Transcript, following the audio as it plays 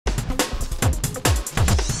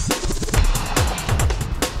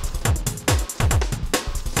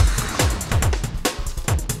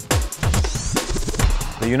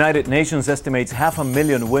United Nations estimates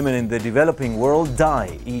 500,000 women in the developing world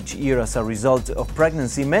die each year as a result of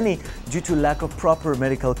pregnancy, many due to lack of proper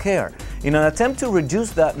medical care. In an attempt to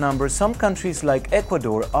reduce that number, some countries like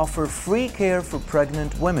Ecuador offer free care for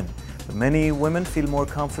pregnant women. But many women feel more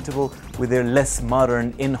comfortable with their less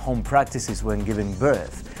modern in-home practices when giving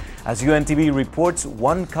birth. As UNTV reports,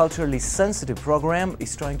 one culturally sensitive program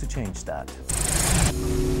is trying to change that.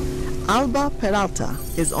 Alba Peralta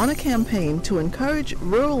is on a campaign to encourage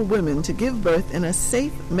rural women to give birth in a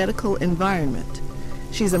safe medical environment.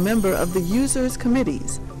 She's a member of the Users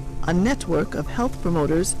Committees, a network of health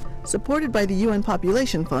promoters supported by the UN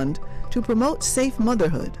Population Fund to promote safe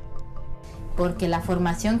motherhood.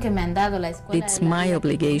 It's my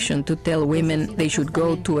obligation to tell women they should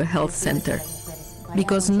go to a health center,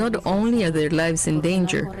 because not only are their lives in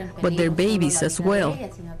danger, but their babies as well.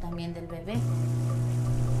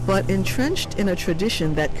 But entrenched in a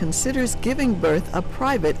tradition that considers giving birth a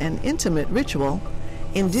private and intimate ritual,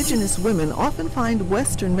 indigenous women often find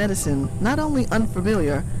Western medicine not only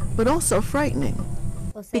unfamiliar, but also frightening.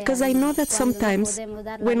 Because I know that sometimes,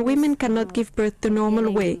 when women cannot give birth the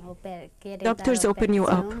normal way, doctors open you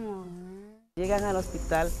up.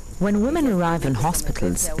 When women arrive in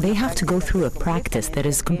hospitals, they have to go through a practice that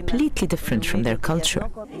is completely different from their culture.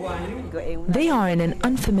 They are in an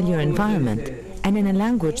unfamiliar environment and in a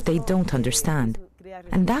language they don't understand.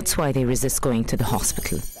 And that's why they resist going to the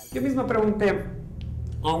hospital.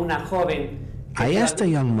 I asked a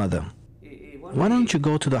young mother, "Why don't you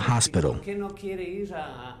go to the hospital?"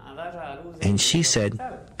 And she said,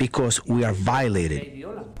 "Because we are violated.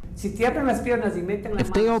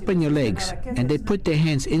 If they open your legs and they put their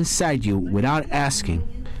hands inside you without asking,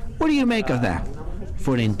 what do you make of that?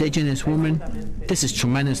 For an indigenous woman, this is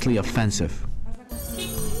tremendously offensive."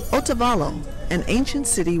 Otavalo, an ancient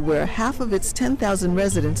city where half of its 10,000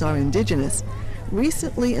 residents are indigenous,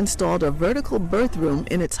 recently installed a vertical birth room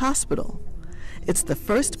in its hospital. It's the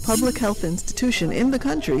first public health institution in the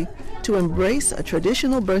country to embrace a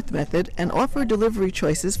traditional birth method and offer delivery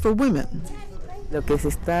choices for women.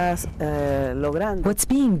 What's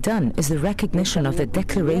being done is the recognition of the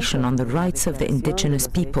Declaration on the Rights of the Indigenous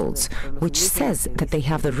Peoples, which says that they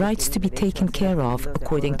have the rights to be taken care of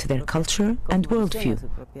according to their culture and worldview.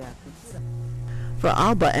 For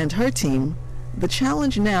Alba and her team, the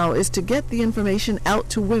challenge now is to get the information out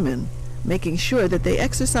to women, making sure that they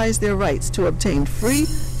exercise their rights to obtain free,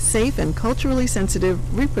 safe, and culturally sensitive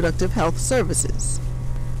reproductive health services.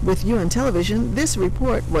 With UN Television, this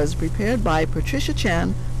report was prepared by Patricia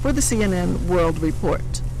Chan for the CNN World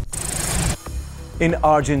Report. In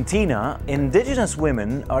Argentina, indigenous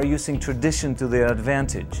women are using tradition to their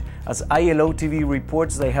advantage. As ILO TV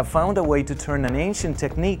reports, they have found a way to turn an ancient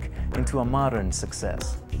technique into a modern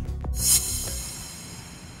success.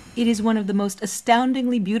 It is one of the most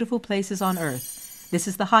astoundingly beautiful places on Earth. This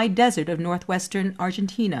is the high desert of northwestern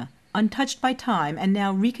Argentina, untouched by time and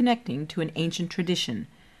now reconnecting to an ancient tradition.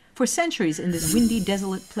 For centuries in this windy,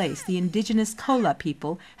 desolate place, the indigenous Kola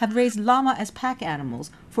people have raised llama as pack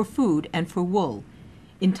animals for food and for wool.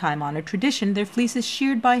 In time-honored tradition, their fleece is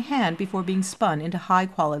sheared by hand before being spun into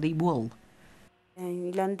high-quality wool.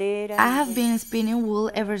 I have been spinning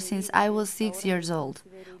wool ever since I was 6 years old.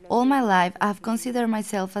 All my life, I have considered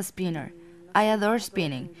myself a spinner. I adore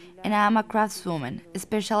spinning, and I am a craftswoman,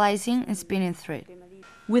 specializing in spinning thread.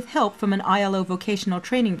 With help from an ILO vocational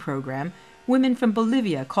training program, women from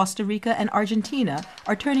Bolivia, Costa Rica, and Argentina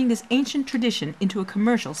are turning this ancient tradition into a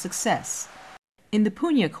commercial success. In the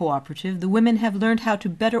Punya cooperative, the women have learned how to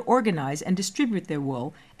better organize and distribute their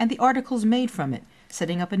wool and the articles made from it,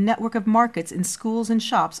 setting up a network of markets in schools and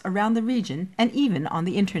shops around the region and even on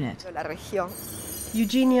the internet.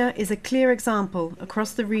 Eugenia is a clear example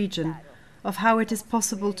across the region of how it is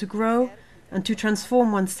possible to grow and to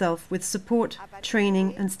transform oneself with support,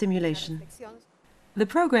 training, and stimulation. The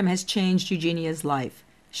program has changed Eugenia's life.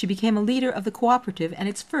 She became a leader of the cooperative and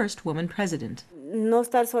its first woman president.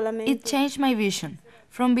 It changed my vision,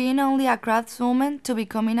 from being only a craftswoman to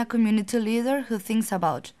becoming a community leader who thinks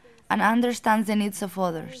about and understands the needs of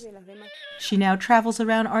others. She now travels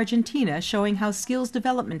around Argentina showing how skills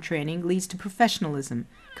development training leads to professionalism,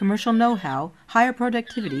 commercial know-how, higher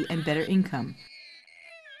productivity, and better income.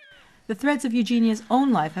 The threads of Eugenia's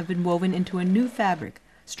own life have been woven into a new fabric,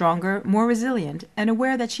 stronger, more resilient, and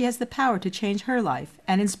aware that she has the power to change her life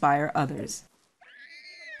and inspire others.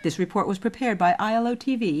 This report was prepared by ILO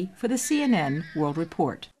TV for the CNN World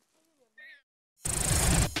Report.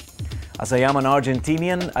 As I am an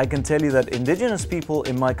Argentinian, I can tell you that indigenous people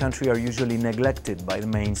in my country are usually neglected by the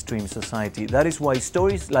mainstream society. That is why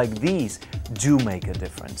stories like these do make a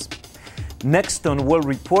difference. Next on World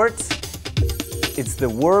Report, It's the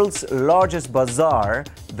world's largest bazaar.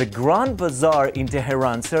 The Grand Bazaar in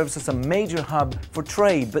Tehran serves as a major hub for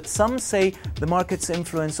trade, but some say the market's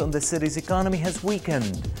influence on the city's economy has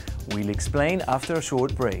weakened. We'll explain after a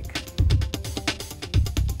short break.